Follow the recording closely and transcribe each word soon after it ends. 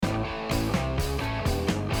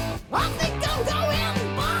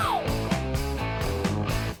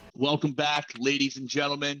Welcome back, ladies and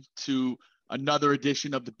gentlemen, to another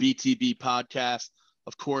edition of the BTB podcast.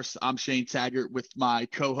 Of course, I'm Shane Taggart with my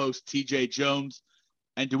co-host TJ Jones.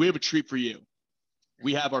 And do we have a treat for you?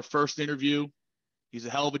 We have our first interview. He's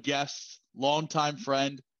a hell of a guest, longtime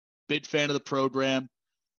friend, big fan of the program.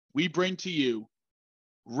 We bring to you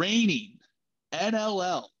reigning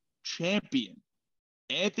NLL champion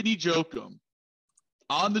Anthony Joaquim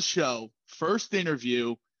on the show. First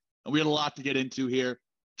interview, and we had a lot to get into here.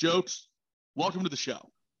 Jokes, welcome to the show.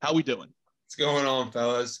 How we doing? What's going on,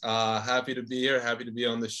 fellas? Happy to be here. Happy to be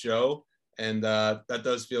on the show. And that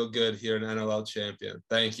does feel good here in NLL Champion.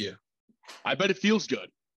 Thank you. I bet it feels good.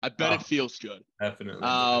 It feels good. Definitely.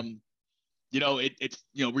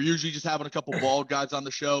 We're usually just having a couple bald guys on the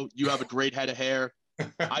show. You have a great head of hair.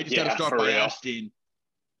 I just got to start by asking,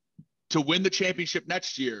 to win the championship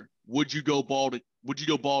next year, would you go bald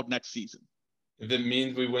next season? If it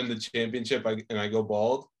means we win the championship and I go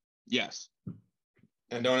bald? Yes.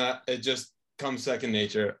 And it just comes second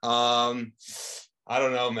nature. I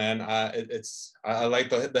don't know, man. I like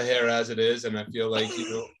the hair as it is, and I feel like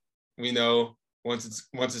we know once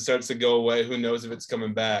it starts to go away, who knows if it's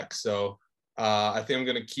coming back. So I think I'm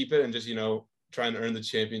gonna keep it and just try and earn the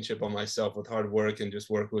championship on myself with hard work and just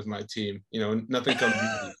work with my team. Nothing comes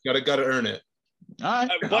easy. Gotta earn it. All right.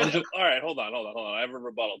 All right, hold on. I have a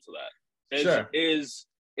rebuttal to that. Sure.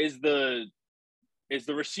 Is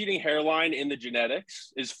the receding hairline in the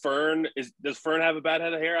genetics? Does Fern have a bad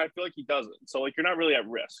head of hair? I feel like he doesn't. So you're not really at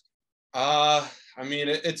risk.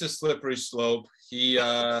 It's a slippery slope. He he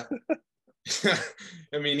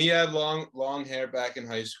had long hair back in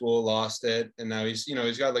high school, lost it, and now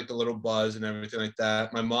he's got like the little buzz and everything like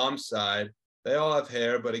that. My mom's side, they all have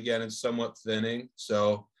hair, but again, it's somewhat thinning.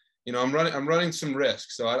 So, I'm running some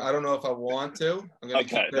risks. So I don't know if I want to.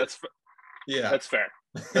 Yeah, that's fair.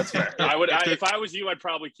 That's fair. If I was you, I'd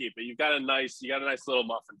probably keep it. You got a nice little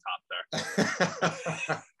muffin top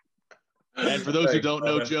there. And for those who don't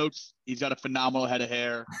know Jokes, he's got a phenomenal head of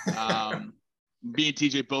hair. Me and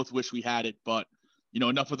TJ both wish we had it, but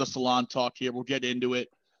enough of the salon talk here. We'll get into it.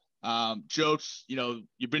 Jokes,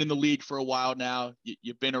 you've been in the league for a while now.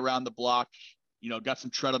 You've been around the block. Got some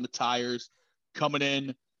tread on the tires. Coming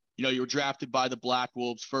in, you were drafted by the Black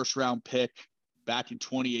Wolves, first round pick back in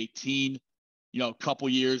 2018. A couple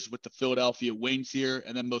years with the Philadelphia Wings here,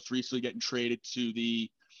 and then most recently getting traded to the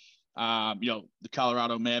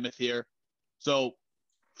Colorado Mammoth here. So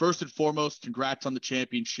first and foremost, congrats on the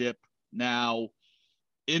championship. Now,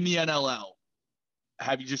 in the NLL,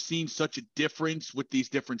 have you just seen such a difference with these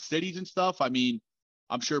different cities and stuff? I mean,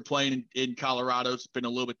 I'm sure playing in Colorado has been a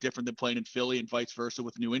little bit different than playing in Philly and vice versa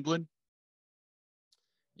with New England.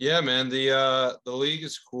 Yeah, man, the league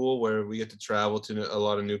is cool where we get to travel to a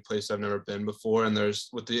lot of new places I've never been before. And there's,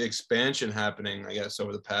 with the expansion happening, I guess,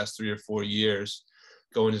 over the past 3 or 4 years,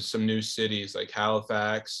 going to some new cities like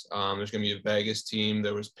Halifax. There's going to be a Vegas team.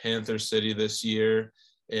 There was Panther City this year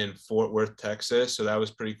in Fort Worth, Texas. So that was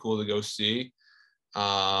pretty cool to go see.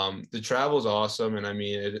 The travel is awesome. And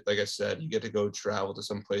like I said, you get to go travel to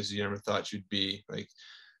some places you never thought you'd be. Like,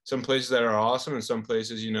 some places that are awesome and some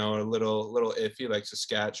places, are a little iffy, like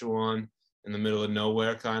Saskatchewan in the middle of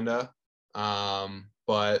nowhere, kind of.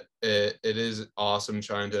 But it is awesome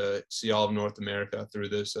trying to see all of North America through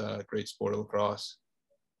this great sport of lacrosse.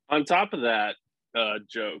 On top of that,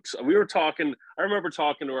 Jokes, I remember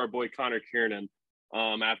talking to our boy Connor Kiernan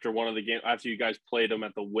after one of the games, after you guys played him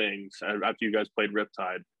at the Wings, after you guys played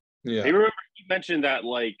Riptide. Yeah. He mentioned that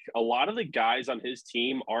a lot of the guys on his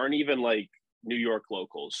team aren't even New York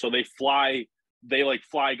locals, so they fly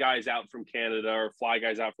guys out from Canada or fly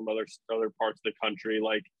guys out from other parts of the country.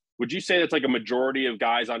 Would you say that's a majority of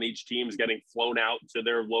guys on each team is getting flown out to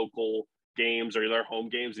their local games or their home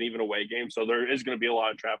games and even away games? So there is going to be a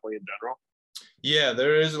lot of traveling in general. Yeah,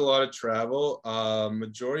 there is a lot of travel.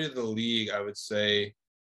 Majority of the league, I would say,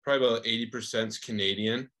 probably about 80% is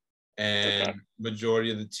Canadian. And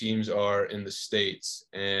majority of the teams are in the States.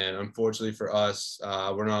 And unfortunately for us,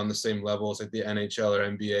 we're not on the same level as the NHL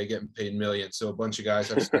or NBA getting paid millions. So a bunch of guys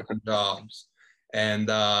have second jobs and,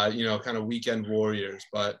 kind of weekend warriors.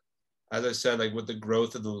 But as I said, with the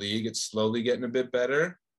growth of the league, it's slowly getting a bit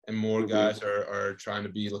better and more guys are trying to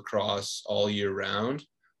be lacrosse all year round.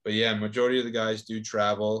 But yeah, majority of the guys do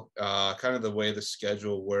travel, kind of the way the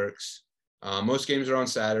schedule works. Most games are on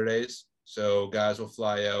Saturdays. So guys will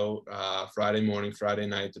fly out Friday morning, Friday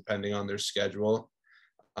night, depending on their schedule.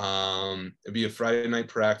 It'd be a Friday night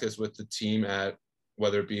practice with the team at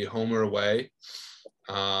whether it be home or away.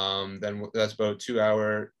 Then that's about a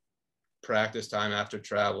 2-hour practice time after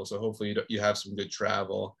travel. So hopefully you have some good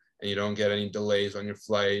travel and you don't get any delays on your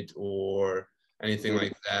flight or anything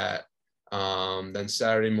like that. Then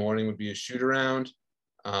Saturday morning would be a shoot around,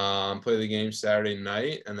 play the game Saturday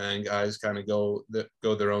night, and then guys kind of go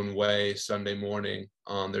their own way Sunday morning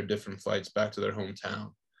on their different flights back to their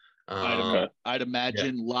hometown. I'd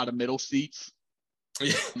imagine a lot of middle seats on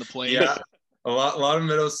the plane. Yeah, a lot of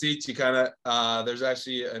middle seats. You kind of there's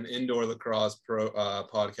actually an indoor lacrosse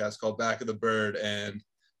podcast called Back of the Bird, and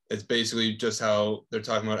it's basically just how they're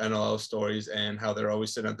talking about NLL stories and how they're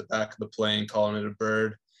always sitting at the back of the plane calling it a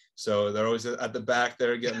bird. So they're always at the back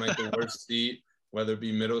there getting like the worst seat, whether it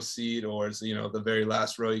be middle seat or it's, you know, the very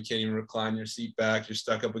last row. You can't even recline your seat back. You're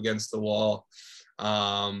stuck up against the wall.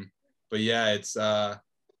 But yeah, it's,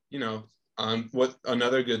 you know, what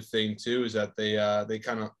another good thing too is that they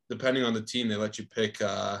kind of, depending on the team, they let you pick,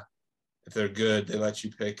 if they're good, they let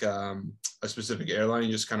you pick a specific airline.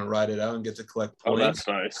 You just kind of ride it out and get to collect points. Oh, that's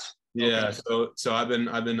nice. Yeah, okay. So I've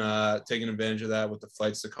been taking advantage of that with the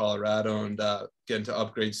flights to Colorado and getting to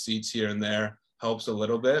upgrade seats here and there helps a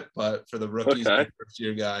little bit. But for the rookies and first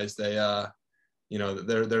year guys, they you know,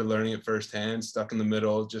 they're learning it firsthand, stuck in the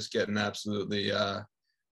middle, just getting absolutely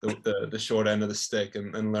the short end of the stick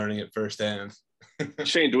and learning it firsthand.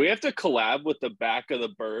 Shane, do we have to collab with the Back of the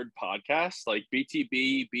Bird podcast, like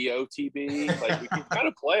BTB, BOTB? Like we can kind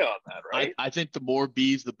of play on that, right? I think the more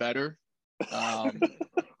B's, the better.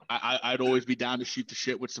 I'd always be down to shoot the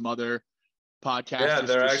shit with some other podcasts. Yeah,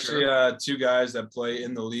 there are actually two guys that play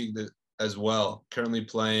in the league as well, currently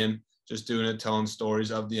playing, just doing it, telling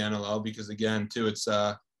stories of the NLL, because again, too, it's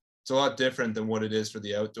a lot different than what it is for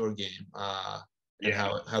the outdoor game, and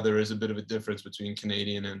how there is a bit of a difference between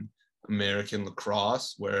Canadian and American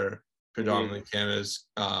lacrosse, where predominantly Canada's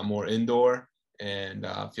more indoor and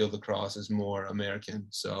field lacrosse is more American.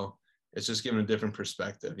 So it's just giving a different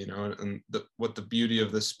perspective, you know, and what the beauty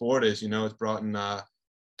of the sport is, you know, it's brought in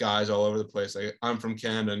guys all over the place. Like I'm from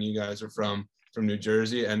Canada and you guys are from New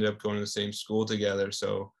Jersey, ended up going to the same school together.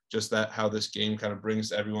 So just that, how this game kind of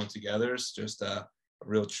brings everyone together is just a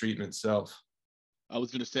real treat in itself. I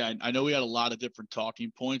was going to say, I know we had a lot of different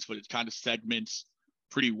talking points, but it kind of segments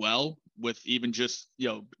pretty well with even just, you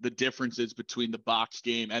know, the differences between the box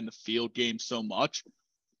game and the field game so much.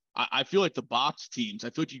 I feel like the box teams, I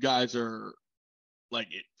feel like you guys are like,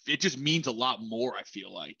 it just means a lot more, I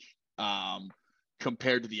feel like,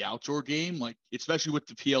 compared to the outdoor game, like, especially with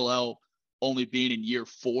the PLL only being in year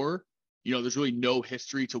 4, you know, there's really no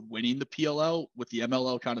history to winning the PLL with the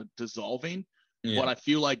MLL kind of dissolving. Yeah. But I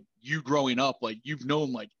feel like you growing up, like you've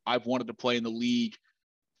known, like I've wanted to play in the league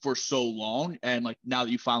for so long. And like, now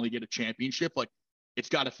that you finally get a championship, like it's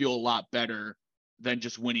got to feel a lot better than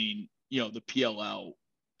just winning, you know, the PLL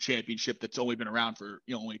championship that's only been around for,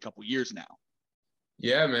 you know, only a couple of years now.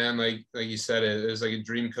 Yeah, man. Like you said, it was like a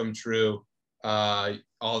dream come true.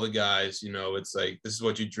 All the guys, you know, it's like, this is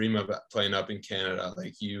what you dream of playing up in Canada.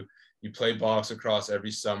 Like you play box across every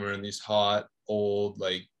summer in these hot, old,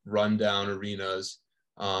 like rundown arenas,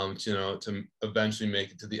 you know, to eventually make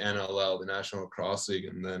it to the NLL, the National Lacrosse League.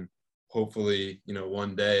 And then hopefully, you know,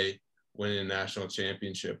 one day winning a national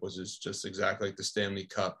championship, which is just exactly like the Stanley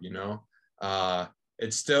Cup, you know.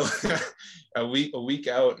 It's still a week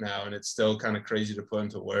out now, and it's still kind of crazy to put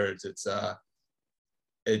into words.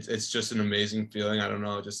 It's just an amazing feeling. I don't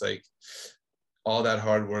know, just like all that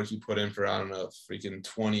hard work you put in for, I don't know, freaking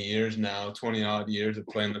 20 odd years of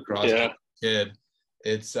playing lacrosse as a kid.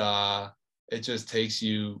 It just takes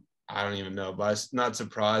you, I don't even know, but I'm not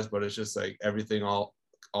surprised, but it's just like everything all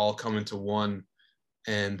coming to one,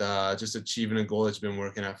 and just achieving a goal that you've been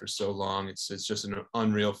working at for so long. It's just an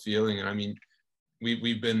unreal feeling. And I mean,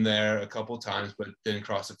 we've been there a couple times, but didn't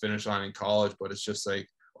cross the finish line in college. But it's just like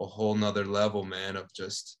a whole nother level, man, of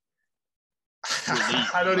just,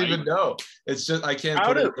 I don't even know. It's just, I can't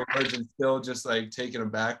put it into words, and still just like taken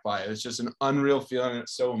aback by it. It's just an unreal feeling.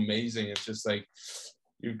 It's so amazing. It's just like,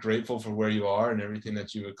 you're grateful for where you are and everything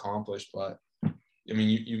that you've accomplished. But I mean,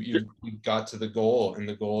 you got to the goal, and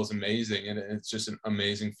the goal is amazing. And it's just an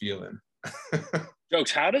amazing feeling.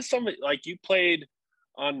 Jokes, how does somebody, like, you played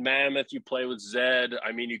on Mammoth, you play with Zed.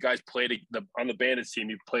 I mean, you guys played on the Bandits team.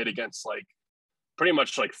 You played against like pretty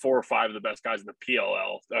much like 4 or 5 of the best guys in the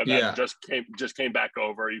PLL that just came back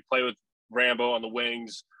over. You play with Rambo on the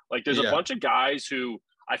wings. Like, there's a bunch of guys who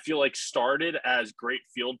I feel like started as great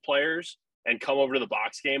field players and come over to the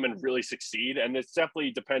box game and really succeed. And it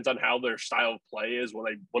definitely depends on how their style of play is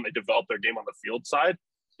when they develop their game on the field side.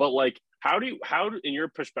 But like, how in your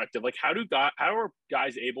perspective, like how are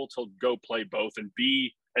guys able to go play both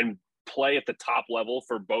and play at the top level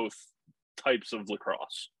for both types of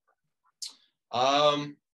lacrosse?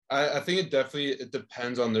 I think it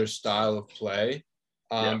depends on their style of play.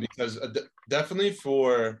 Because definitely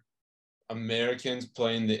for Americans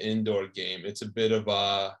playing the indoor game. It's a bit of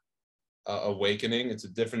a awakening. It's a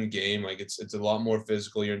different game. Like it's a lot more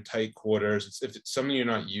physical. You're in tight quarters. If it's something you're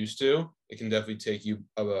not used to, it can definitely take you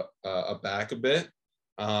aback a bit.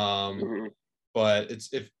 But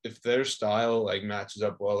it's if their style like matches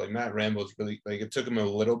up well, like Matt Rambo's really like it took him a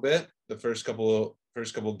little bit the first couple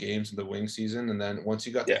games of the wing season, and then once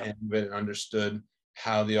he got the hang of it and understood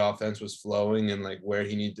how the offense was flowing and like where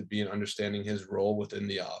he needed to be and understanding his role within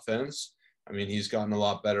the offense. I mean, he's gotten a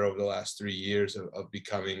lot better over the last 3 years of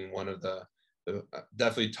becoming one of the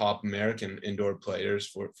definitely top American indoor players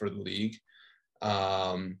for the league.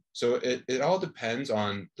 So it all depends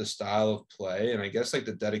on the style of play and I guess like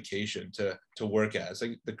the dedication to work at. It's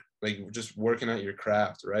like just working at your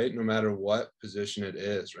craft, right? No matter what position it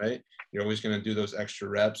is, right? You're always going to do those extra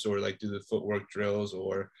reps or like do the footwork drills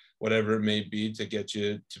or whatever it may be to get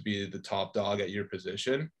you to be the top dog at your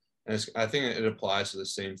position. And I think it applies to the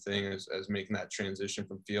same thing as making that transition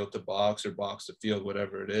from field to box or box to field,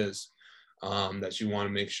 whatever it is, that you want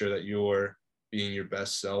to make sure that you're being your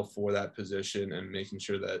best self for that position and making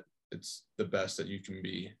sure that it's the best that you can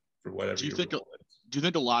be for whatever do you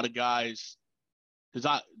think a lot of guys, because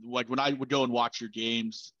I like when I would go and watch your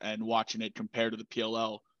games and watching it compared to the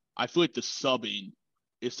PLL, I feel like the subbing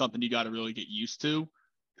is something you got to really get used to.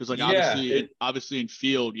 Because like obviously in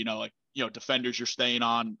field, defenders you're staying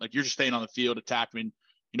on, like you're just staying on the field, attacking,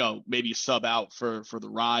 maybe you sub out for the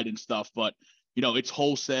ride and stuff, but it's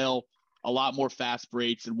wholesale, a lot more fast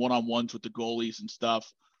breaks and one-on-ones with the goalies and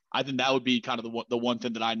stuff. I think that would be kind of the one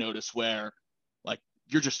thing that I noticed where like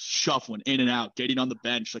you're just shuffling in and out, getting on the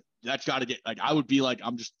bench. Like that's got to get like, I would be like,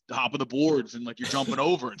 I'm just hopping the boards and like you're jumping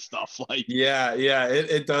over and stuff. Like,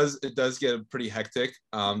 it does get pretty hectic.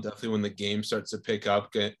 Definitely when the game starts to pick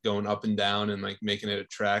up, going up and down and like making it a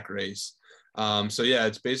track race. So yeah,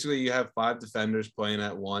 it's basically you have 5 defenders playing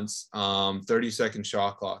at once, 30-second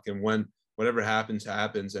shot clock. And when whatever happens,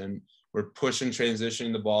 and we're pushing,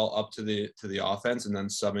 transitioning the ball up to the offense and then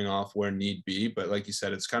subbing off where need be. But like you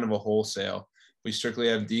said, it's kind of a wholesale. We strictly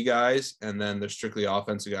have D guys, and then there's strictly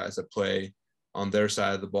offensive guys that play on their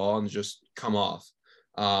side of the ball and just come off.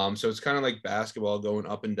 So it's kind of like basketball going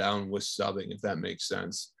up and down with subbing, if that makes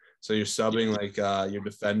sense. So you're subbing like your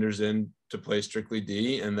defenders in to play strictly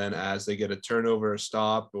D, and then as they get a turnover, a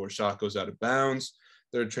stop, or shot goes out of bounds,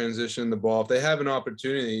 they're transitioning the ball. If they have an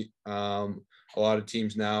opportunity, a lot of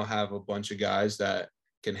teams now have a bunch of guys that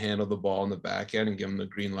can handle the ball in the back end and give them the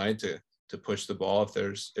green light to push the ball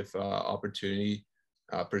if opportunity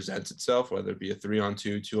presents itself, whether it be a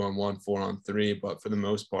 3-on-2, 2-on-1, 4-on-3. But for the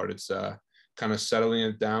most part, it's kind of settling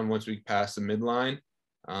it down once we pass the midline,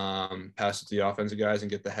 pass it to the offensive guys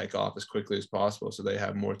and get the heck off as quickly as possible so they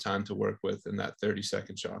have more time to work with in that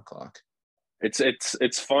 30-second shot clock.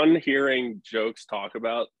 It's fun hearing Jokes talk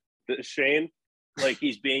about this, Shane. Like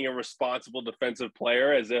he's being a responsible defensive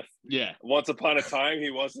player, as if once upon a time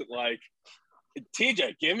he wasn't like,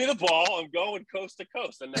 TJ, give me the ball, I'm going coast to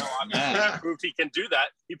coast. And now obviously he proved he can do that.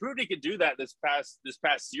 He proved he could do that this past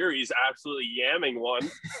series, absolutely yamming one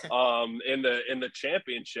in the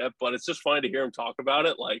championship. But it's just funny to hear him talk about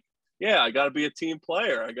it. Like, yeah, I got to be a team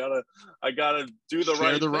player. I gotta do the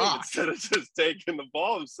right thing instead of just taking the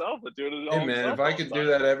ball himself and doing it all. Hey man, if I could do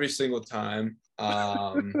that every single time,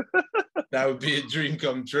 that would be a dream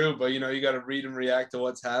come true. But you got to read and react to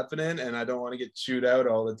what's happening, and I don't want to get chewed out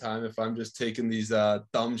all the time if I'm just taking these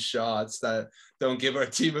dumb shots that don't give our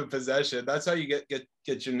team a possession. That's how you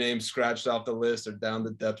get your name scratched off the list or down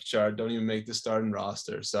the depth chart. Don't even make the starting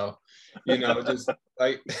roster. So, just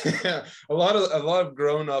like a lot of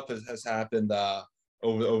grown up has happened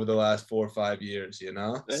over the last 4 or 5 years.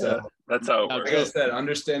 So that's how it works. Like I said,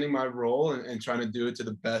 understanding my role and trying to do it to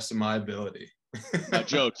the best of my ability. Now,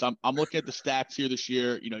 Jokes, I'm looking at the stats here this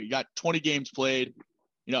year. You got 20 games played,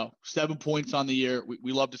 7 points on the year.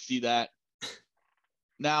 We love to see that.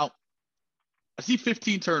 Now, I see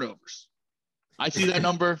 15 turnovers. I see that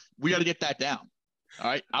number. We got to get that down. All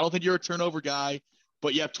right. I don't think you're a turnover guy,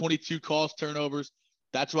 but you have 22 calls turnovers.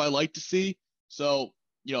 That's what I like to see. So,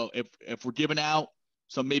 if we're giving out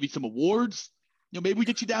maybe some awards, maybe we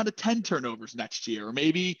get you down to 10 turnovers next year, or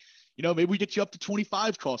maybe we get you up to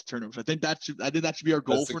 25 calls turnovers. I think that should be our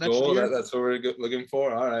goal for next year. That's what we're looking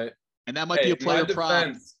for. All right. And that might be a player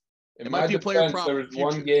prop. It might be a player prop. There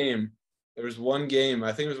was one game.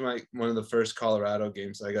 I think it was one of the first Colorado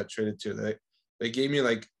games I got traded to. They gave me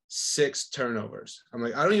like 6 turnovers. I'm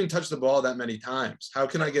like, I don't even touch the ball that many times. How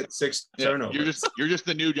can I get 6 turnovers? You're just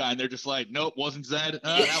the new guy, and they're just like, nope, wasn't Zed.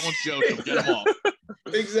 That one's Joe. Get him off.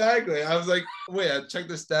 Exactly. I was like, wait, I checked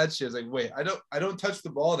the stat sheet. I was like, wait, I don't touch the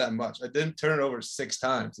ball that much. I didn't turn it over 6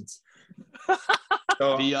 times.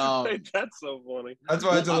 So, That's so funny. That's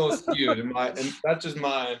why it's a little skewed, and that's just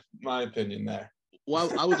my opinion there.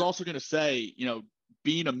 Well, I was also going to say,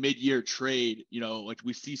 being a mid-year trade, like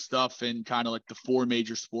we see stuff in kind of like the four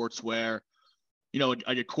major sports where, like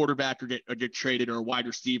a quarterback or get traded or a wide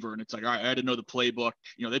receiver, and it's like, all right, I had to know the playbook.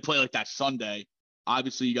 They play like that Sunday.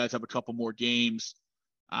 Obviously, you guys have a couple more games.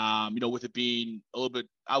 With it being a little bit,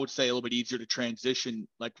 I would say a little bit easier to transition.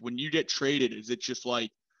 Like when you get traded, is it just like,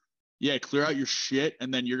 yeah, clear out your shit,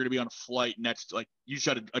 and then you're going to be on a flight next, like you just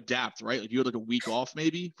got to adapt, right? Like you had like a week off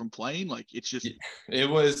maybe from playing. Like it's just, it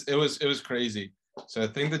was crazy. So I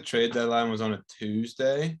think the trade deadline was on a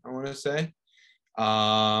Tuesday, I want to say.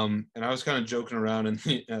 And I was kind of joking around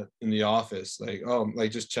in the office, like,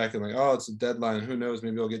 just checking, like, it's a deadline. Who knows?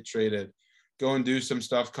 Maybe I'll get traded. Go and do some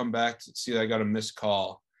stuff. Come back to see I got a missed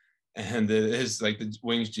call, and it is like the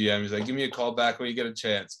Wings GM. He's like, give me a call back when you get a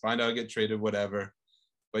chance. Find out I get traded, whatever.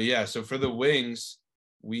 But yeah, so for the Wings,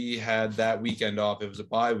 we had that weekend off. It was a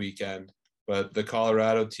bye weekend, but the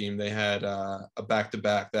Colorado team, they had a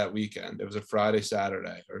back-to-back that weekend. It was a Friday,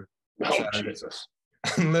 Saturday, or Saturday. Jesus.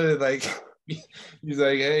 I'm literally like, he's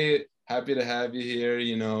like, hey, happy to have you here.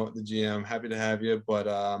 The GM, happy to have you.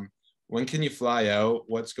 But when can you fly out?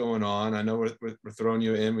 What's going on? I know we're throwing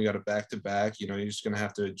you in. We got a back-to-back. You're just going to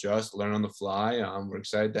have to adjust, learn on the fly. We're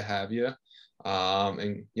excited to have you.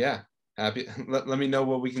 And yeah, happy. Let me know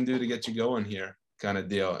what we can do to get you going here, kind of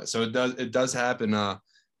deal. So it does happen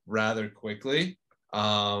rather quickly.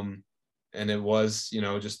 And it was,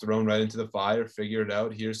 just thrown right into the fire, figure it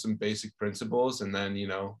out. Here's some basic principles, and then,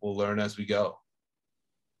 we'll learn as we go.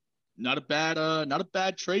 not a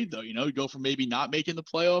bad trade though. You go from maybe not making the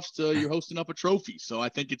playoffs to you're hosting up a trophy. So I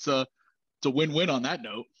think it's a win-win on that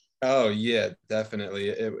note. Oh yeah, definitely.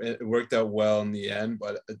 It worked out well in the end,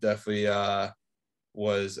 but it definitely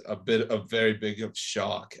was a very big of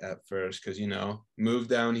shock at first because, moved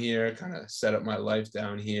down here, kind of set up my life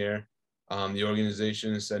down here. The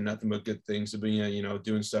organization said nothing but good things about being,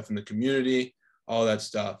 doing stuff in the community, all that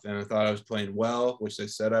stuff. And I thought I was playing well, which they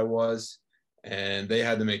said I was. And they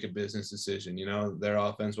had to make a business decision. Their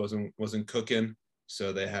offense wasn't cooking.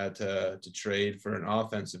 So they had to trade for an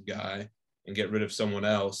offensive guy and get rid of someone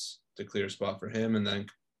else to clear a spot for him.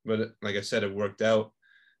 But like I said, it worked out.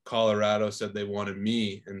 Colorado said they wanted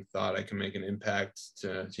me and thought I could make an impact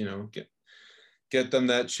to, get them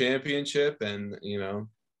that championship. And,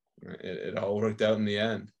 it all worked out in the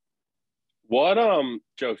end. What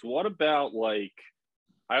Jokes, what about like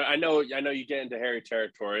I know you get into hairy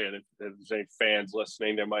territory, and if there's any fans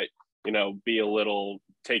listening, they might, be a little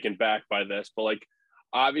taken back by this, but like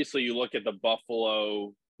obviously you look at the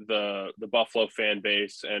Buffalo fan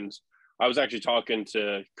base, and I was actually talking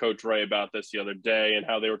to Coach Ray about this the other day, and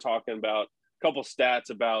how they were talking about a couple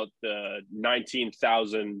stats about the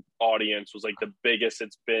 19,000 audience was like the biggest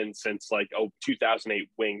it's been since like 2008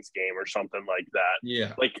 Wings game or something like that.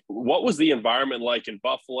 Yeah. Like, what was the environment like in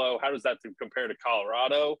Buffalo? How does that compare to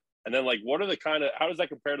Colorado? And then like, what are how does that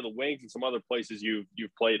compare to the Wings and some other places you've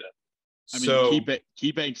played in? I mean,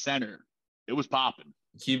 KeyBank Center, it was popping.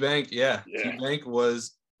 KeyBank, yeah. KeyBank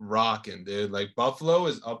was rocking, dude. Like Buffalo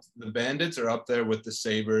is up, the Bandits are up there with the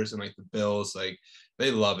Sabres and like the Bills. Like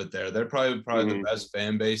they love it there. They're probably the best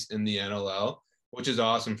fan base in the NLL, which is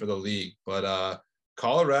awesome for the league. But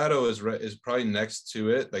Colorado is probably next to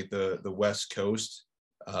it, like the West Coast,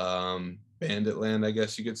 Bandit land, I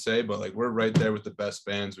guess you could say. But like we're right there with the best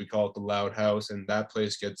fans. We call it the Loud House, and that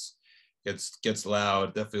place gets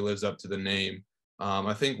loud. Definitely lives up to the name.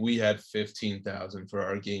 I think we had 15,000 for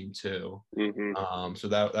our game too. So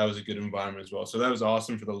that was a good environment as well. So that was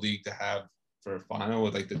awesome for the league to have for a final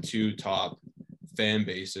with like the two top fan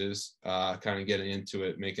bases, kind of getting into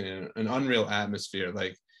it, making it an unreal atmosphere.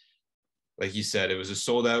 Like you said, it was a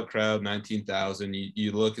sold out crowd, 19,000.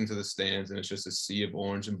 You look into the stands and it's just a sea of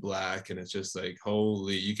orange and black. And it's just like,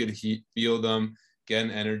 holy, you could feel them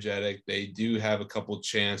getting energetic. They do have a couple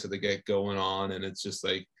chants that they get going on. And it's just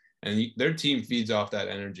like, and their team feeds off that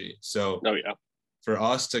energy. So for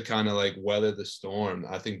us to kind of like weather the storm,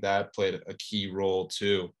 I think that played a key role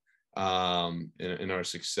too, in our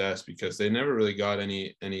success, because they never really got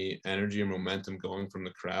any energy or momentum going from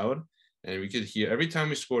the crowd. And we could hear every time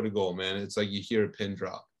we scored a goal, man, it's like you hear a pin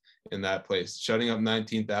drop in that place. Shutting up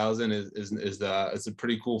 19,000 is a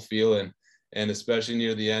pretty cool feeling. And especially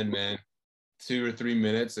near the end, man, 2 or 3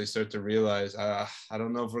 minutes, they start to realize, I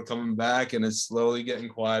don't know if we're coming back, and it's slowly getting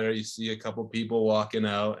quieter. You see a couple people walking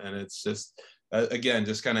out, and it's just, again,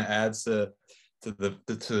 just kind of adds to to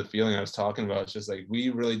the feeling I was talking about. It's just like, we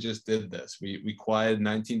really just did this. We quieted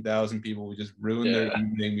 19,000 people. We just ruined their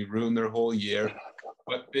evening. We ruined their whole year.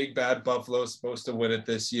 But big bad Buffalo is supposed to win it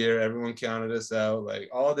this year. Everyone counted us out. Like,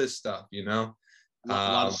 all this stuff, you know. A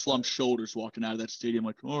lot of slumped shoulders walking out of that stadium.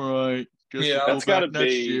 Like, all right, guess we'll that's go back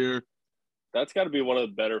next year. That's got to be one of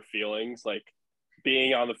the better feelings. Like,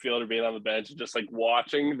 being on the field or being on the bench and just like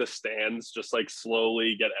watching the stands just like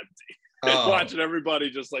slowly get empty. Watching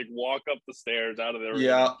everybody just like walk up the stairs out of their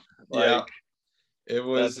It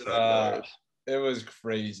was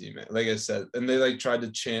crazy, man. Like I said, and they like tried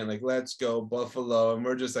to chant like, let's go Buffalo, and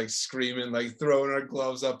we're just like screaming, like throwing our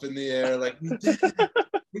gloves up in the air, like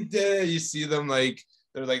we did it. You see them like,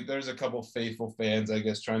 they're like, there's a couple faithful fans, I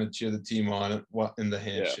guess, trying to cheer the team on in the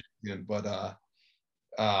handshake. But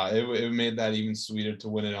it made that even sweeter to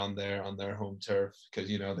win it on their home turf, because,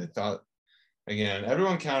 you know, they thought, again,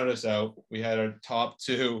 everyone counted us out. We had our top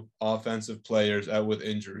 2 offensive players out with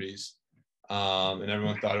injuries, and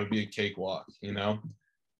everyone thought it would be a cakewalk, you know.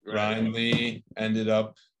 Right. Ryan Lee ended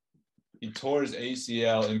up, he tore his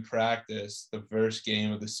ACL in practice the first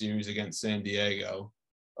game of the series against San Diego.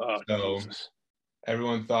 Jesus.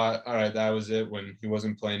 Everyone thought, all right, that was it when he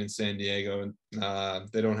wasn't playing in San Diego, and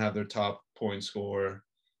they don't have their top point scorer.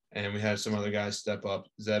 And we had some other guys step up.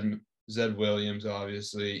 Zed Williams,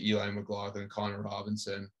 obviously, Eli McLaughlin, Connor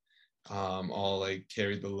Robinson, all like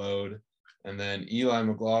carried the load. And then Eli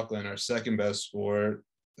McLaughlin, our second best scorer,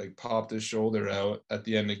 like popped his shoulder out at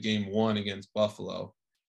the end of game 1 against Buffalo.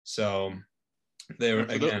 So they were,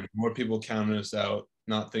 again, more people counting us out,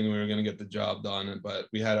 not thinking we were going to get the job done. But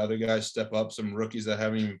we had other guys step up, some rookies that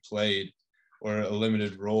haven't even played or a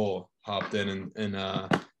limited role hopped in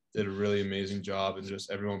and did a really amazing job, and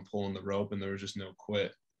just everyone pulling the rope, and there was just no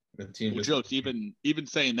quit. The team jokes, even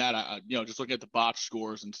saying that, just looking at the box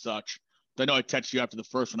scores and such. I know I texted you after the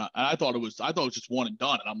first one, and I thought it was just one and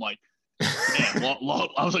done, and I'm like, damn,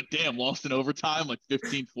 I was like, damn, lost in overtime, like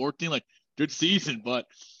 15-14, like good season, but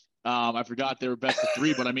I forgot they were best of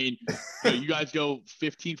 3. But I mean, you guys go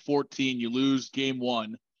 15-14, you lose game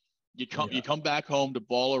 1, you come back home to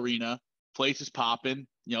Ball Arena, place is popping.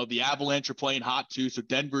 You know, the Avalanche are playing hot too, so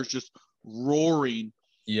Denver's just roaring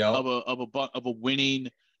of a winning,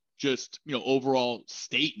 just, you know, overall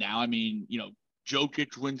state now. I mean, you know,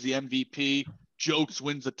 Jokic wins the MVP, Jokes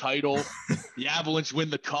wins the title, the Avalanche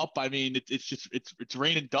win the cup. I mean, it's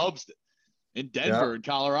raining doves in Denver and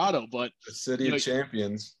Colorado, but the city of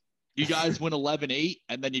champions. You guys win 11-8,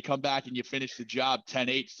 and then you come back and you finish the job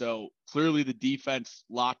 10-8. So clearly the defense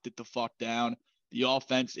locked it the fuck down. The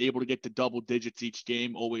offense able to get to double digits each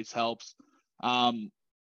game always helps. Are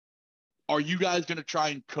you guys going to try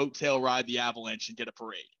and coattail ride the Avalanche and get a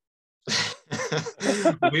parade?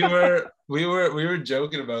 we were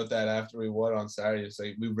joking about that after we won on Saturday. It's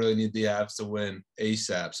like, we really need the Avs to win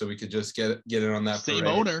ASAP so we could just get it on that same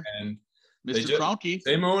parade. Owner, and Mr. Kroenke.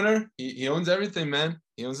 Same owner. He owns everything, man.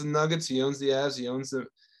 He owns the Nuggets. He owns the Avs. He owns the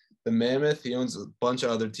Mammoth. He owns a bunch of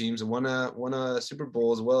other teams, and won a Super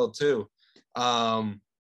Bowl as well too.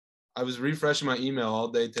 I was refreshing my email all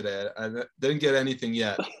day today. I didn't get anything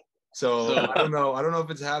yet, so I don't know. I don't know if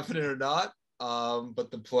it's happening or not.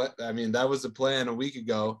 But that was the plan a week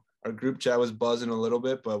ago. Our group chat was buzzing a little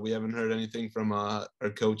bit, but we haven't heard anything from our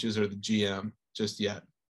coaches or the GM just yet.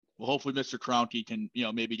 Well, hopefully Mr. Kroenke can,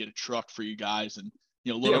 maybe get a truck for you guys, and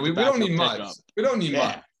we don't need much. We don't need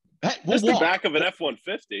much. Hey, just the back of an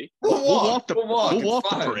F-150. We'll walk the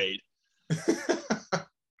parade.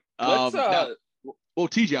 Well,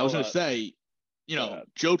 TJ, I was going to say,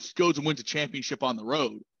 Jokes goes and wins a championship on the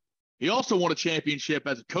road. He also won a championship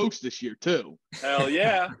as a coach this year too. Hell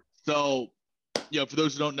yeah! So, for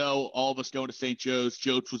those who don't know, all of us going to St. Joe's,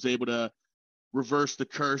 Jokes was able to reverse the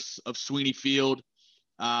curse of Sweeney Field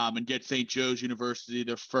and get St. Joe's University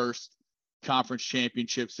their first conference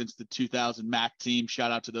championship since the 2000 MAC team.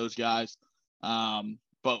 Shout out to those guys.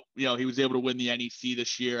 But he was able to win the NEC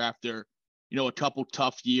this year after, a couple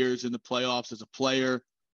tough years in the playoffs as a player,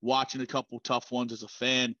 watching a couple tough ones as a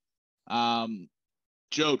fan.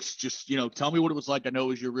 Jokes, just, tell me what it was like. I know it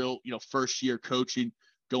was your real, first year coaching,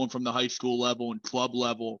 going from the high school level and club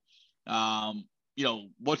level.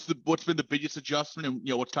 What's been the biggest adjustment, and,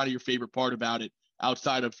 what's kind of your favorite part about it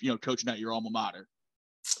outside of, coaching at your alma mater?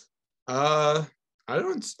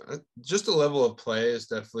 Just the level of play is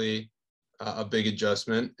definitely a big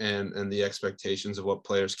adjustment, and the expectations of what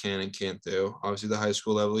players can and can't do. Obviously the high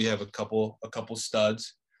school level, you have a couple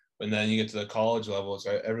studs, and then you get to the college level.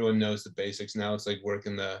 So everyone knows the basics now. It's like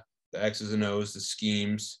working the X's and O's, the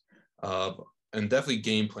schemes, and definitely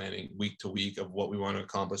game planning week to week of what we want to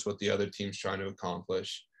accomplish, what the other team's trying to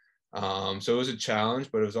accomplish. So it was a challenge,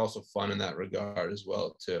 but it was also fun in that regard as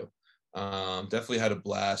well too. Definitely had a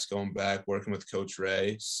blast going back, working with Coach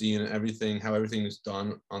Ray, seeing how everything is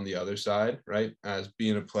done on the other side, right? As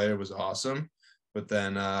being a player was awesome, but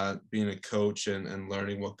then being a coach and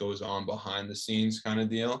learning what goes on behind the scenes kind of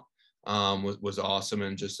deal was awesome.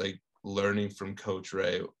 And just like learning from Coach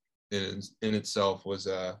Ray in itself was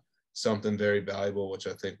something very valuable, which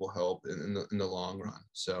I think will help in the long run.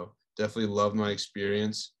 So definitely loved my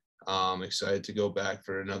experience. Excited to go back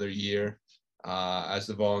for another year as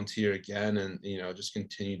the volunteer again, and just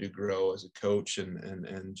continue to grow as a coach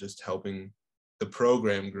and just helping the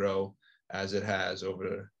program grow as it has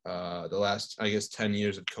over the last, I guess, 10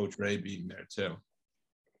 years of Coach Ray being there too.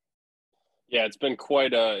 Yeah, it's been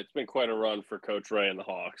quite a run for Coach Ray and the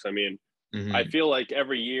Hawks. I mean, I feel like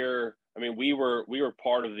every year, I mean, we were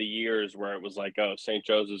part of the years where it was like, oh, St.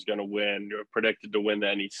 Joe's is going to win, you're predicted to win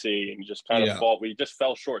the NEC, and just kind of we just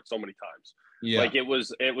fell short so many times. Yeah. Like it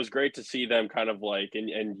was great to see them kind of like,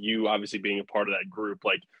 and you obviously being a part of that group,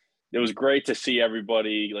 like it was great to see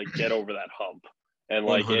everybody like get over that hump. And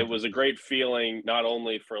like 100%. it was a great feeling, not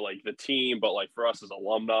only for like the team, but like for us as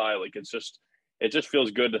alumni. Like it just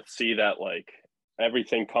feels good to see that like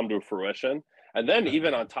everything come to fruition. And then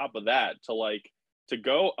even on top of that, to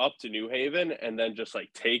go up to New Haven and then just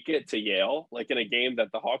like take it to Yale, like in a game that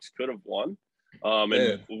the Hawks could have won.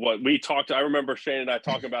 And what we talked, I remember Shane and I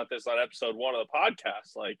talking about this on episode 1 of the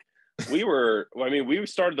podcast. Like we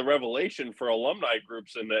started the revelation for alumni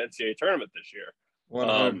groups in the NCAA tournament this year.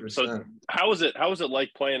 100%. So how was it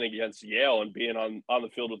like playing against Yale and being on the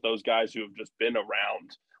field with those guys who have just been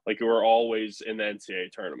around, like who are always in the NCAA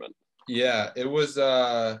tournament? Yeah, it was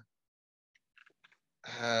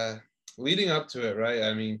leading up to it, right?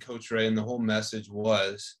 I mean, Coach Ray and the whole message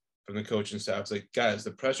was from the coaching staff, it's like, guys,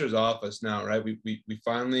 the pressure's off us now, right? We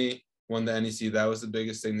finally won the NEC. That was the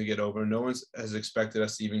biggest thing to get over. No one has expected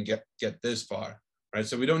us to even get this far, right?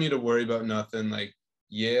 So we don't need to worry about nothing. Like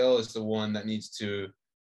Yale is the one that needs to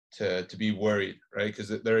be worried, right? Because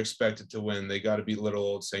they're expected to win. They got to beat little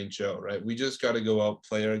old St. Joe, right? We just got to go out,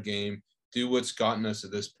 play our game, do what's gotten us to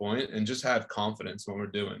this point, and just have confidence in what we're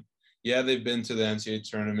doing. Yeah, they've been to the NCAA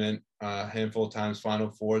tournament a handful of times, Final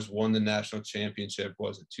Fours, won the national championship,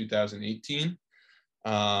 was it 2018?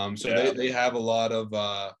 They have a lot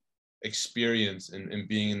of experience in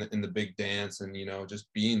being in the big dance and,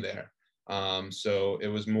 just being there. So it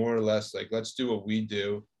was more or less like, let's do what we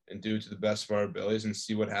do and do it to the best of our abilities and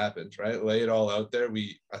see what happens, right? Lay it all out there.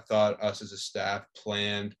 I thought us as a staff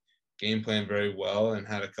game plan very well and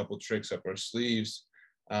had a couple tricks up our sleeves.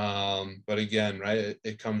 But again, right,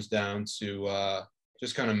 it comes down to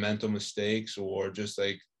just kind of mental mistakes or just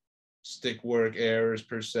like stick work errors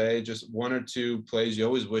per se, just one or two plays you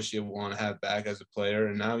always wish you want to have back as a player.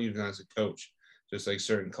 And now even as a coach, just like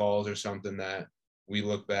certain calls or something that we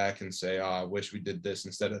look back and say, oh, I wish we did this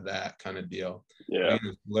instead of that kind of deal. Yeah.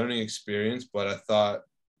 Learning experience, but I thought,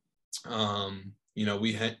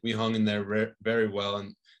 we hung in there very well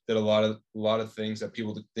and did a lot of things that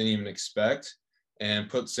people didn't even expect and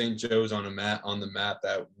put St. Joe's on the map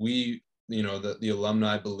that we, the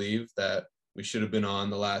alumni believe that we should have been on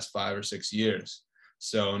the last 5 or 6 years.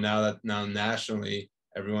 So now nationally,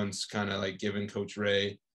 everyone's kind of like giving Coach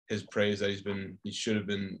Ray his praise that he should have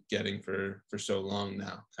been getting for so long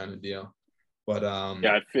now, kind of deal. But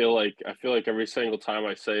yeah, I feel like every single time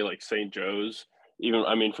I say like St. Joe's,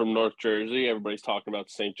 even from North Jersey, everybody's talking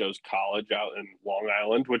about St. Joe's College out in Long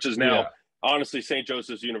Island, which is now honestly St.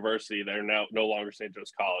 Joseph's University. They're now no longer St.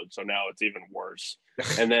 Joe's College, so now it's even worse.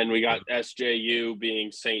 And then we got SJU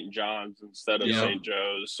being St. John's instead of St.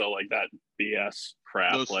 Joe's, so like that BS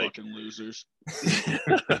crap. Those fucking losers.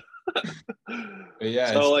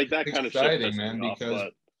 Yeah, so like that kind of exciting, man,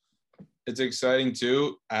 because it's exciting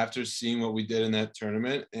too after seeing what we did in that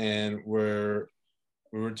tournament, and we're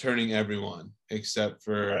returning everyone except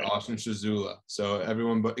for Austin Shazula. So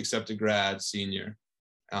everyone but except a grad senior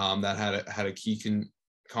that had a key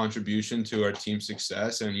contribution to our team's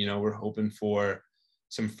success. And we're hoping for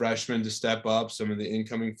some freshmen to step up, some of the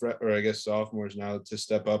incoming sophomores now to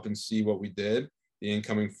step up and see what we did. The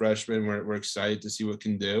incoming freshmen, we're excited to see what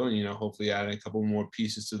can do, and hopefully adding a couple more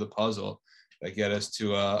pieces to the puzzle that get us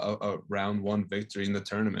to a round 1 victory in the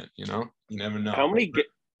tournament. You never know. How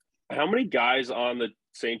many guys on the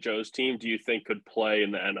St. Joe's team do you think could play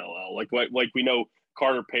in the NLL? Like we know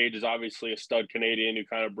Carter Page is obviously a stud Canadian who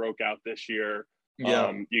kind of broke out this year.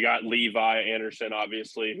 Yeah. You got Levi Anderson,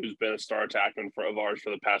 obviously, who's been a star attackman of ours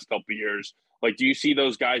for the past couple of years. Like, do you see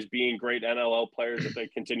those guys being great NLL players if they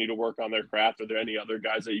continue to work on their craft? Are there any other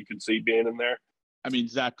guys that you could see being in there? I mean,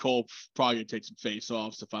 Zach Cole probably gonna take some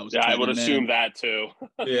face-offs if I was. Yeah, I would Kevin, assume man. that too.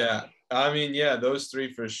 Yeah. I mean, yeah, those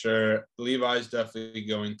three for sure. Levi's definitely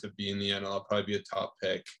going to be in the NLL, probably be a top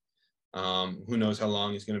pick. Who knows how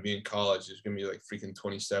long he's going to be in college? He's going to be like freaking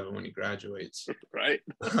 27 when he graduates. Right.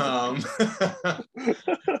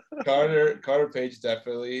 Carter Page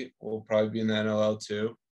definitely will probably be in the NLL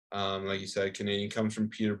too. Like you said, Canadian, comes from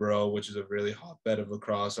Peterborough, which is a really hotbed of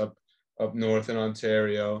lacrosse up north in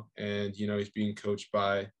Ontario. And, you know, he's being coached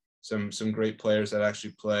by some great players that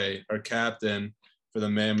actually play. Our captain for the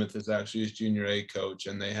Mammoth is actually his junior A coach,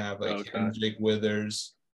 and they have like him, Jake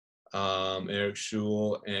Withers, Eric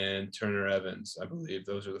Schul, and Turner Evans. I believe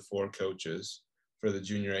those are the four coaches for the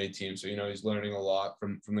junior A team. So, you know, he's learning a lot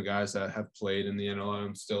from the guys that have played in the NLL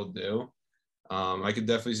and still do. I could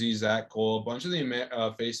definitely see Zach Cole. A bunch of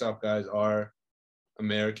the face-off guys are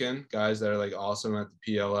American guys that are like awesome at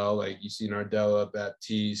the PLL. Like you see Nardella,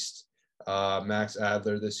 Baptiste, Max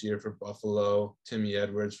Adler this year for Buffalo, Timmy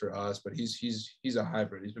Edwards for us, but he's a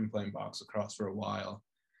hybrid. He's been playing box lacrosse for a while,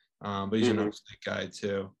 but he's an upstate guy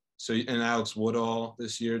too. So, and Alex Woodall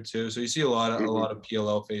this year too. So you see a lot of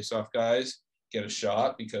PLL face-off guys get a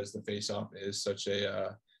shot because the face-off is such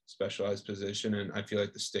a specialized position, and I feel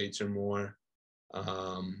like the states are more.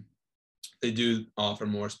 They do offer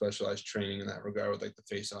more specialized training in that regard with like the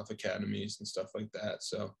face-off academies and stuff like that.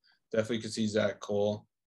 So definitely could see Zach Cole.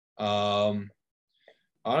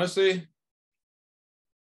 Honestly,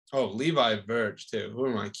 Levi Verge too. Who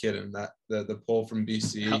am I kidding? That the pull from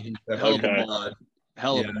BC. He's definitely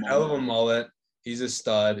Hell of a mullet. He's a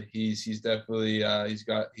stud. He's definitely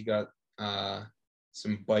he got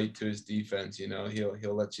some bite to his defense. You know,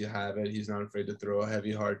 he'll let you have it. He's not afraid to throw a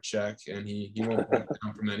heavy, hard check, and he won't back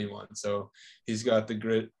down from anyone. So he's got the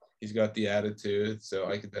grit. He's got the attitude. So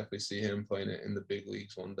I could definitely see him playing it in the big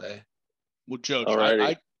leagues one day. Well, Jokes,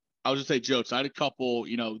 I was just say Jokes. I had a couple,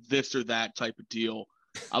 you know, this or that type of deal.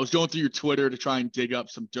 I was going through your Twitter to try and dig up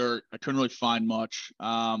some dirt. I couldn't really find much.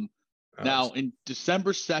 Now, in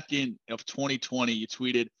December 2nd of 2020, you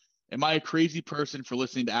tweeted, "Am I a crazy person for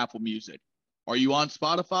listening to Apple Music? Are you on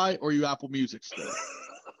Spotify or are you Apple Music still?"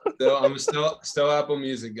 So I'm still Apple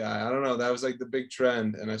Music guy. I don't know. That was like the big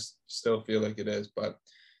trend, and I still feel like it is. But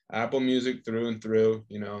Apple Music through and through.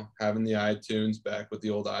 You know, having the iTunes back with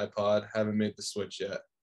the old iPod. Haven't made the switch yet.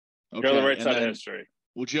 Okay. You're on the right side of history.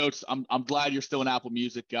 Well, Jokes, I'm glad you're still an Apple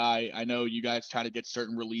Music guy. I know you guys try to get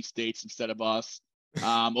certain release dates instead of us.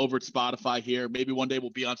 Over at Spotify here. Maybe one day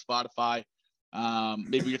we'll be on Spotify.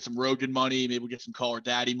 Maybe we get some Rogan money. Maybe we get some Call Her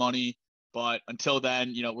Daddy money. But until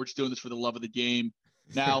then, you know, we're just doing this for the love of the game.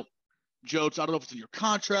 Now, Jokes, I don't know if it's in your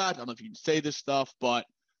contract. I don't know if you can say this stuff, but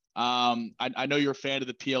I know you're a fan of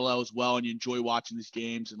the PLL as well, and you enjoy watching these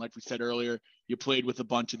games. And like we said earlier, you played with a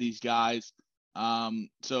bunch of these guys.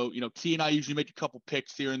 So, you know, T and I usually make a couple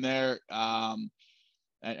picks here and there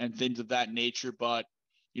and things of that nature. But,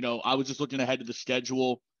 you know, I was just looking ahead to the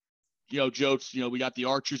schedule. You know, Jokes, you know, we got the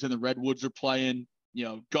Archers and the Redwoods are playing. You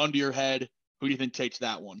know, gun to your head. Who do you think takes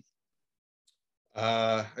that one?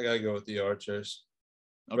 I got to go with the Archers.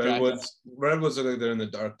 Okay. Redwoods look like they're in the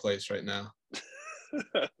dark place right now.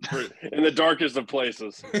 In the darkest of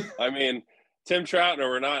places. I mean, Tim Troutner,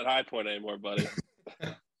 we're not at High Point anymore, buddy.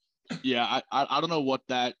 Yeah, I don't know what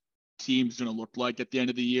that team's going to look like at the end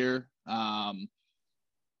of the year.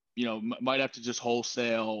 You know, might have to just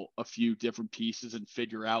wholesale a few different pieces and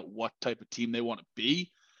figure out what type of team they want to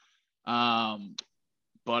be.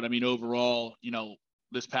 But I mean, overall, you know,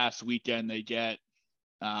 this past weekend they get,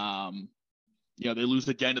 you know, they lose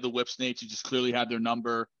again to the Whipsnates, who just clearly had their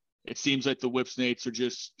number. It seems like the Whipsnates are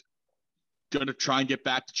just going to try and get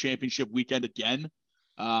back to championship weekend again.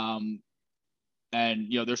 And,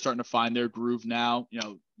 you know, they're starting to find their groove now. You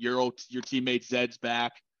know, your teammate Zed's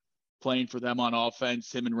back playing for them on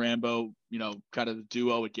offense. Him and Rambo, you know, kind of the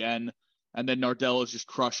duo again. And then Nardella is just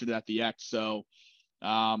crushing it at the X. So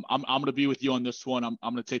I'm going to be with you on this one. I'm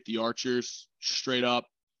going to take the Archers straight up.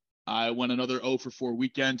 I went another 0 for 4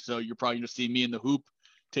 weekend, so you're probably going to see me in the hoop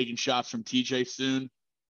taking shots from TJ soon.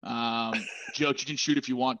 Joe, you can shoot if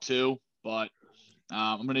you want to, but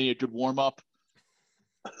I'm going to need a good warm-up.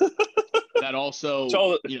 That also,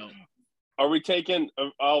 so, you know. Are we taking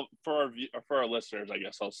for our listeners, I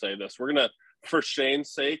guess I'll say this. We're going to, for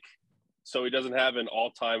Shane's sake, so he doesn't have an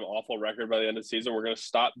all-time awful record by the end of the season, we're going to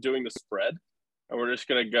stop doing the spread, and we're just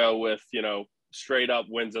going to go with, you know, straight up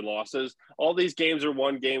wins and losses. All these games are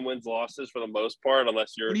one game wins losses for the most part,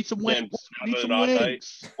 unless you're we need some wins.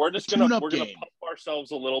 We're just gonna pump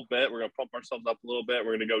ourselves a little bit. We're gonna pump ourselves up a little bit.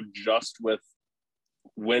 We're gonna go just with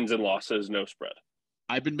wins and losses, no spread.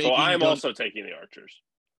 I'm also taking the Archers.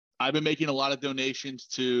 I've been making a lot of donations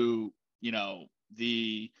to, you know,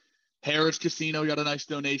 The Harris Casino got a nice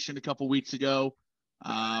donation a couple weeks ago.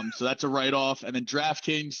 So that's a write-off. And then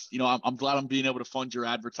DraftKings, I'm glad I'm being able to fund your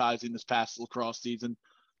advertising this past lacrosse season.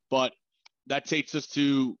 But that takes us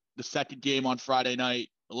to the second game on Friday night,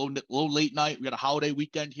 a little late night. We got a holiday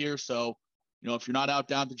weekend here. So, if you're not out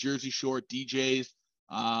down the Jersey Shore at DJ's,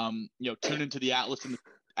 tune into the Atlas and the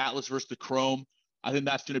Atlas versus the Chrome. I think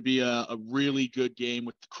that's going to be a really good game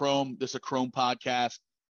with the Chrome. This is a Chrome podcast.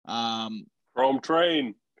 Chrome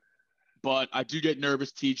train. But I do get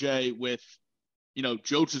nervous, TJ, with,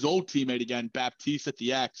 Jotes' old teammate again, Baptiste at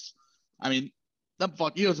the X. I mean,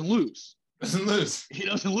 he doesn't lose. He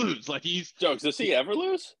doesn't lose. Like, Jokes, does he ever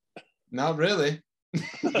lose? Not really.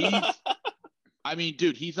 He's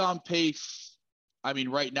on pace.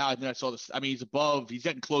 Right now, I think I saw this. He's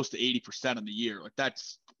getting close to 80% on the year. Like,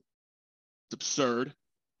 that's absurd.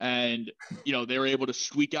 And, they were able to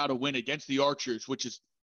squeak out a win against the Archers, which is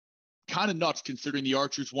kind of nuts considering the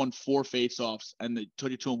Archers won 4 faceoffs and they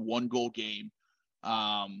took it to a 1-goal game.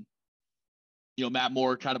 Matt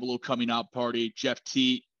Moore, kind of a little coming out party. Jeff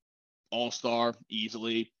Teat, all-star,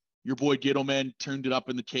 easily. Your boy Gittleman turned it up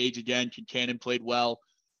in the cage again. Kincannon played well.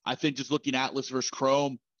 I think just looking at Atlas versus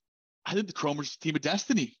Chrome, I think the Chrome are just a team of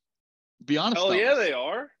destiny. To be honest. Hell yeah, they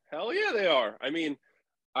are.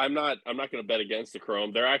 I'm not going to bet against the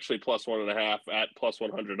Chrome. They're actually plus 1.5 at plus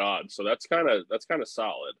 100 odds. So that's kind of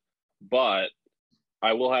solid. But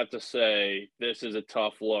I will have to say this is a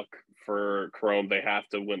tough look for Chrome. They have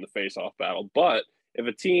to win the face-off battle. But if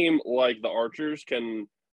a team like the Archers can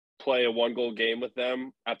play a 1-goal game with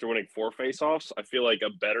them after winning 4 face-offs, I feel like a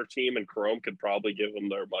better team in Chrome could probably give them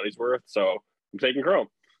their money's worth. So I'm taking Chrome.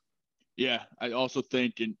 Yeah, I also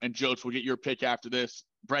think, and Jotes, we'll get your pick after this.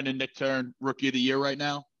 Brendan Nichtern, Rookie of the Year right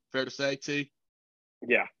now. Fair to say, T?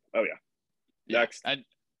 Yeah. Oh, yeah. Next. And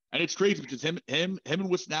it's crazy because him and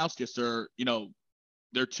Wisnauskas are,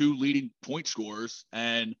 they're 2 leading point scorers,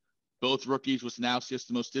 and both rookies. Wisnauskas,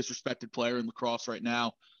 the most disrespected player in lacrosse right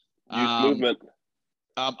now. Youth movement.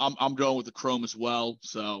 I'm going with the Chrome as well.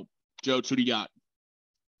 So, Jotes, who do you got?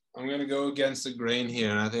 I'm going to go against the grain here,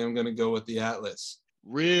 and I think I'm going to go with the Atlas.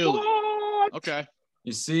 Really? What? Okay.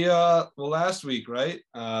 You see, last week, right?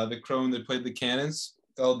 The Chrome, they played the Cannons,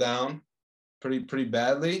 fell down pretty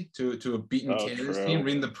badly to a beaten Cannons team,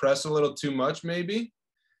 reading the press a little too much, maybe.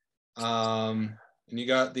 And you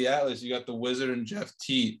got the Atlas, you got the Wizard and Jeff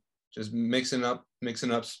Teat just mixing up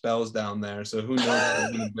spells down there. So who knows what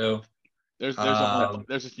they're going to do? There's a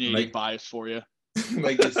Canadian bias for you.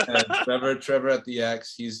 Like you said, Trevor at the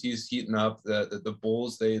X, he's heating up. The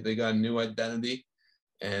Bulls, they got a new identity,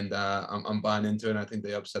 and I'm buying into it. And I think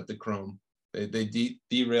they upset the Chrome. They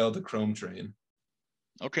derailed the Chrome train.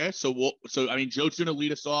 Okay, so Joe's going to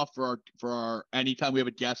lead us off for our anytime we have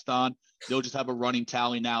a guest on. They'll just have a running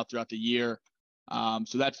tally now throughout the year.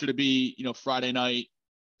 So that's going to be Friday night.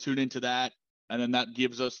 Tune into that, and then that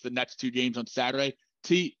gives us the next 2 games on Saturday.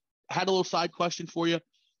 T, had a little side question for you.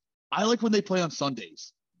 I like when they play on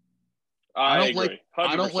Sundays. I agree. 100%.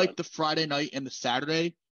 I don't like the Friday night and the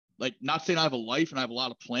Saturday. Like, not saying I have a life and I have a lot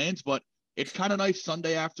of plans, but it's kind of nice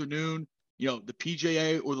Sunday afternoon. The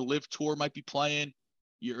PJA or the Live Tour might be playing.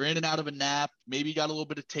 You're in and out of a nap. Maybe you got a little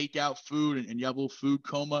bit of takeout food and you have a little food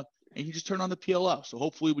coma, and you just turn on the PLO. So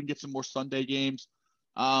hopefully we can get some more Sunday games.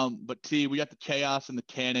 But T, we got the Chaos and the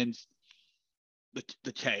Cannons.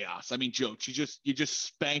 The Chaos. Jokes. You just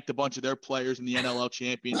spanked a bunch of their players in the NLL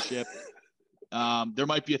Championship. There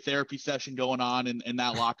might be a therapy session going on in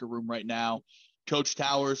that locker room right now. Coach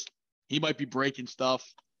Towers, he might be breaking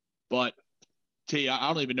stuff, but T,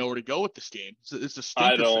 I don't even know where to go with this game. It's a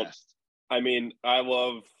stinker fest. I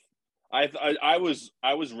was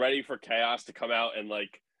ready for Chaos to come out and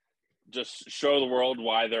just show the world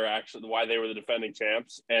why they were the defending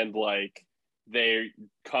champs, and they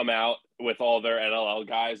come out with all their NLL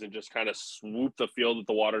guys and just kind of swoop the field with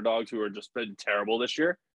the Water Dogs, who are just been terrible this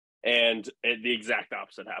year. And the exact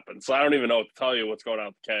opposite happened. So I don't even know what to tell you what's going on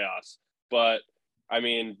with the Chaos. But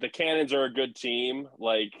the Cannons are a good team.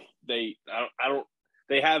 They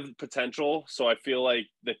have potential. So I feel like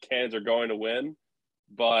the Cannons are going to win,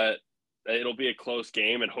 but it'll be a close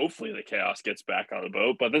game, and hopefully the Chaos gets back on the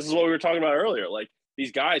boat. But this is what we were talking about earlier.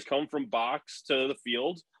 These guys come from box to the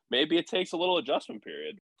field. Maybe it takes a little adjustment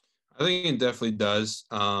period. I think it definitely does.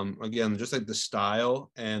 Again, just the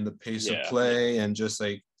style and the pace of play, and just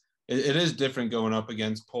it is different going up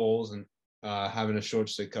against poles and having a short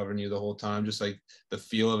stick covering you the whole time, just the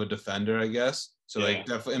feel of a defender, I guess. So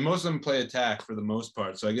definitely, and most of them play attack for the most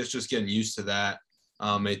part. So I guess just getting used to that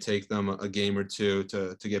may take them a game or 2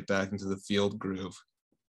 to get back into the field groove.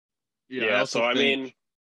 Yeah.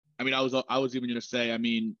 I mean, I was even going to say, I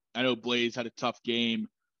mean, I know Blaze had a tough game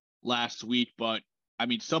last week, but I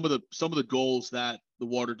mean, some of the goals that the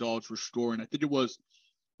Water Dogs were scoring, I think it was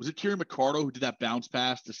it Kieran McCardle who did that bounce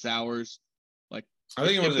pass to Sowers? Like, I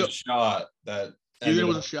think it was a shot that. You think it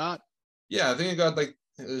was a shot? Yeah, I think it got like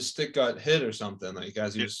his stick got hit or something like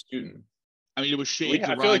as he was shooting. I mean, it was shades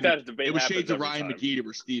of Ryan. It was shades of Ryan McGee to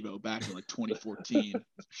Restivo back in like 2014.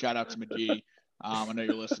 Shout out to McGee. I know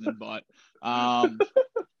you're listening, but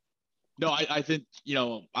no, I think, you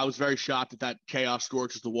know, I was very shocked that chaos scored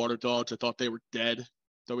because the Water Dogs, I thought they were dead.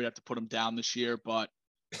 So we'd have to put them down this year. But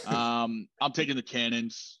I'm taking the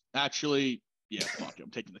Cannons. Actually, yeah, fuck it.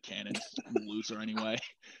 I'm taking the Cannons. I'm a loser anyway.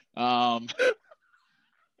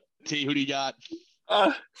 T, who do you got?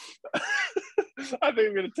 I think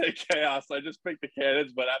I'm going to take chaos. I just picked the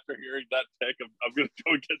Cannons, but after hearing that pick, I'm going to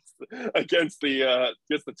go against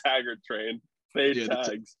the Taggart train. Fade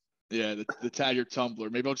tags. The Taggart tumbler.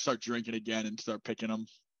 Maybe I'll just start drinking again and start picking them.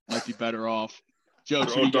 Might be better off. Joe,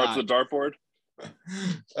 who you got? The dartboard.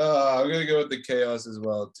 I'm gonna go with the chaos as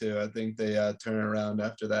well too. I think they turn around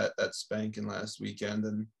after that spanking last weekend,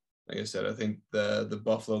 and like I said, I think the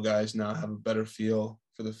Buffalo guys now have a better feel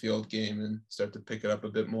for the field game and start to pick it up a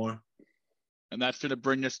bit more. And that's gonna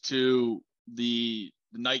bring us to the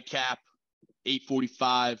nightcap,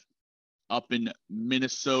 8:45. Up in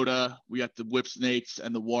Minnesota, we got the Whip Snakes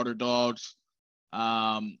and the Water Dogs.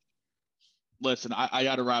 Listen, I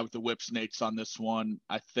got to ride with the Whip Snakes on this one.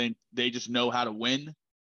 I think they just know how to win.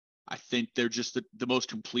 I think they're just the most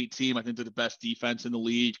complete team. I think they're the best defense in the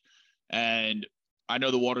league. And I know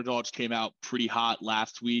the Water Dogs came out pretty hot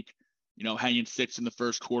last week, you know, hanging 6 in the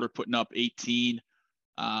first quarter, putting up 18,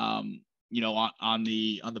 you know, on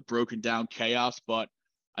the broken down chaos. But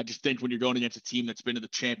I just think when you're going against a team that's been to the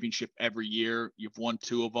championship every year, you've won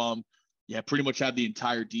 2 of them. You have pretty much had the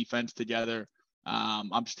entire defense together.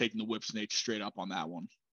 I'm just taking the Whip Snakes straight up on that one.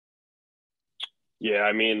 Yeah,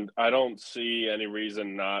 I mean, I don't see any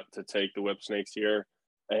reason not to take the Whip Snakes here.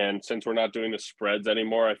 And since we're not doing the spreads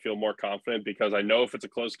anymore, I feel more confident because I know if it's a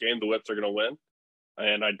close game, the Whips are going to win.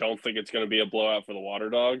 And I don't think it's going to be a blowout for the Water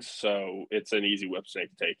Dogs. So it's an easy Whip Snake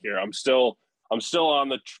take here. I'm still on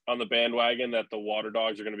the bandwagon that the Water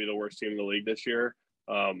Dogs are going to be the worst team in the league this year.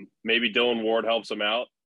 Maybe Dylan Ward helps them out,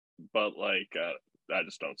 but I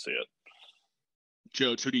just don't see it.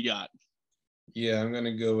 Joe, who do you got? Yeah, I'm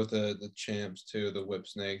gonna go with the champs too, the Whip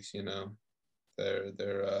Snakes. You know,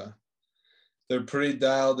 they're pretty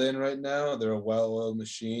dialed in right now. They're a well-oiled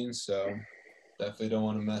machine, so definitely don't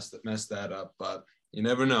want to mess that up. But you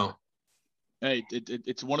never know. Hey,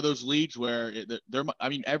 it's one of those leagues where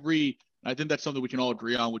I think that's something we can all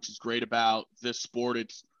agree on, which is great about this sport.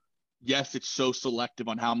 It's so selective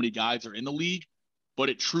on how many guys are in the league, but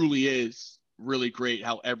it truly is really great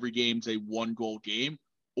how every game's a 1-goal game,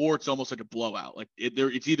 or it's almost like a blowout. Like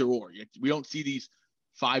it's either or. We don't see these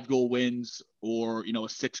 5-goal wins or, you know, a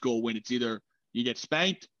 6-goal win. It's either you get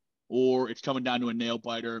spanked or it's coming down to a nail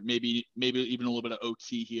biter, maybe even a little bit of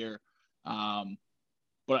OT here.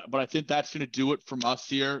 But I think that's going to do it from us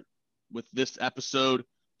here with this episode.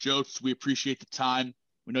 Jokes, we appreciate the time.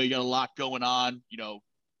 We know you got a lot going on, you know,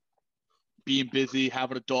 being busy,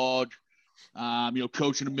 having a dog, you know,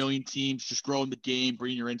 coaching a million teams, just growing the game,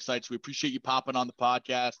 bringing your insights. We appreciate you popping on the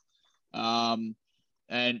podcast. And,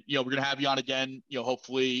 you know, we're going to have you on again, you know,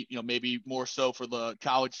 hopefully, you know, maybe more so for the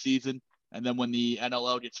college season and then when the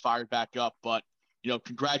NLL gets fired back up. But, you know,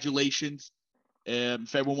 congratulations.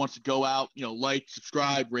 If everyone wants to go out, you know, like,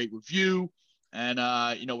 subscribe, rate, review. And,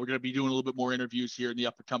 you know, we're going to be doing a little bit more interviews here in the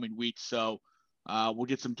upcoming weeks. So we'll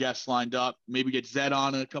get some guests lined up. Maybe get Zed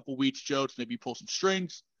on in a couple weeks, Joe, to maybe pull some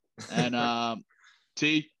strings. And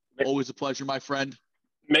T, always a pleasure, my friend.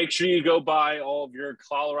 Make sure you go buy all of your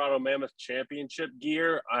Colorado Mammoth Championship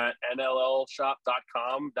gear at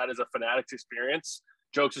NLLshop.com. That is a Fanatics experience.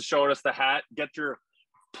 Jokes is showing us the hat. Get your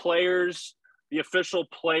players, the official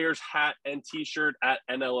players hat and T-shirt at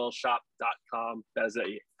NLLshop.com. That is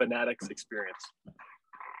a Fanatics experience.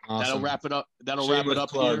 Awesome. That'll wrap it up. Wrap it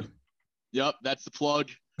up plug. Here. Yep, that's the plug.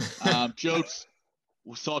 Jokes,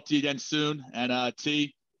 we'll talk to you again soon. And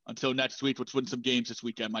T, until next week, let's win some games this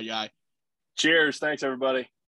weekend, my guy. Cheers. Thanks, everybody.